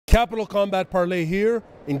Capital Combat Parley here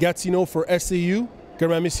in Gatineau for SAU,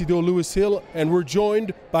 Garmamie, Lewis Hill, and we're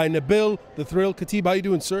joined by Nabil Khatib. How you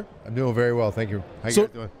doing, sir? I'm doing very well, thank you. How you guys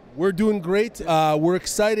doing? We're doing great. We're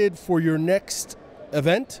excited for your next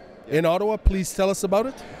event in Ottawa. Please tell us about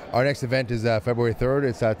it. Our next event is February 3rd.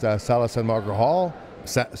 It's at Sala San Marco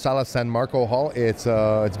Hall.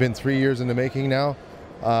 It's been 3 years in the making now.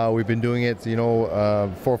 We've been doing it,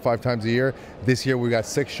 4 or 5 times a year. This year we got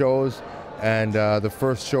 6 shows, and the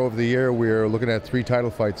first show of the year we're looking at 3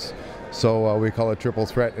 title fights. So we call it Triple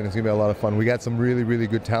Threat, and it's gonna be a lot of fun. We got some really, really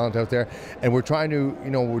good talent out there, and we're trying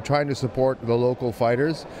to support the local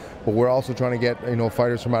fighters, but we're also trying to get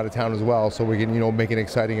fighters from out of town as well, so we can make an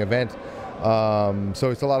exciting event. So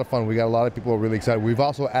it's a lot of fun. We got a lot of people who are really excited. We've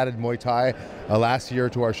also added Muay Thai last year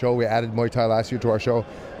to our show. We added Muay Thai last year to our show,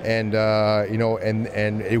 and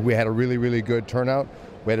we had a really, really good turnout.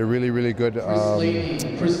 We had a really, really good.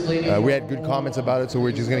 We had good comments about it, so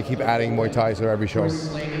we're just going to keep adding Muay Thai to every show.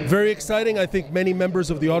 Very exciting. I think many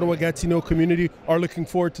members of the Ottawa Gatineau community are looking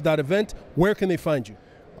forward to that event. Where can they find you?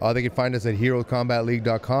 They can find us at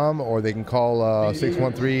herocombatleague.com, or they can call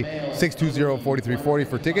 613-620-4340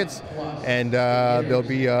 for tickets, and they'll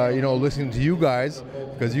be listening to you guys,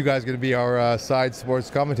 because you guys are going to be our side sports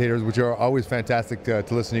commentators, which are always fantastic to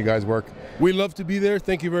listen to you guys work. We love to be there.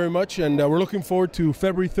 Thank you very much, and we're looking forward to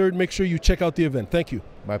February 3rd. Make sure you check out the event. Thank you.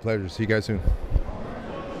 My pleasure. See you guys soon.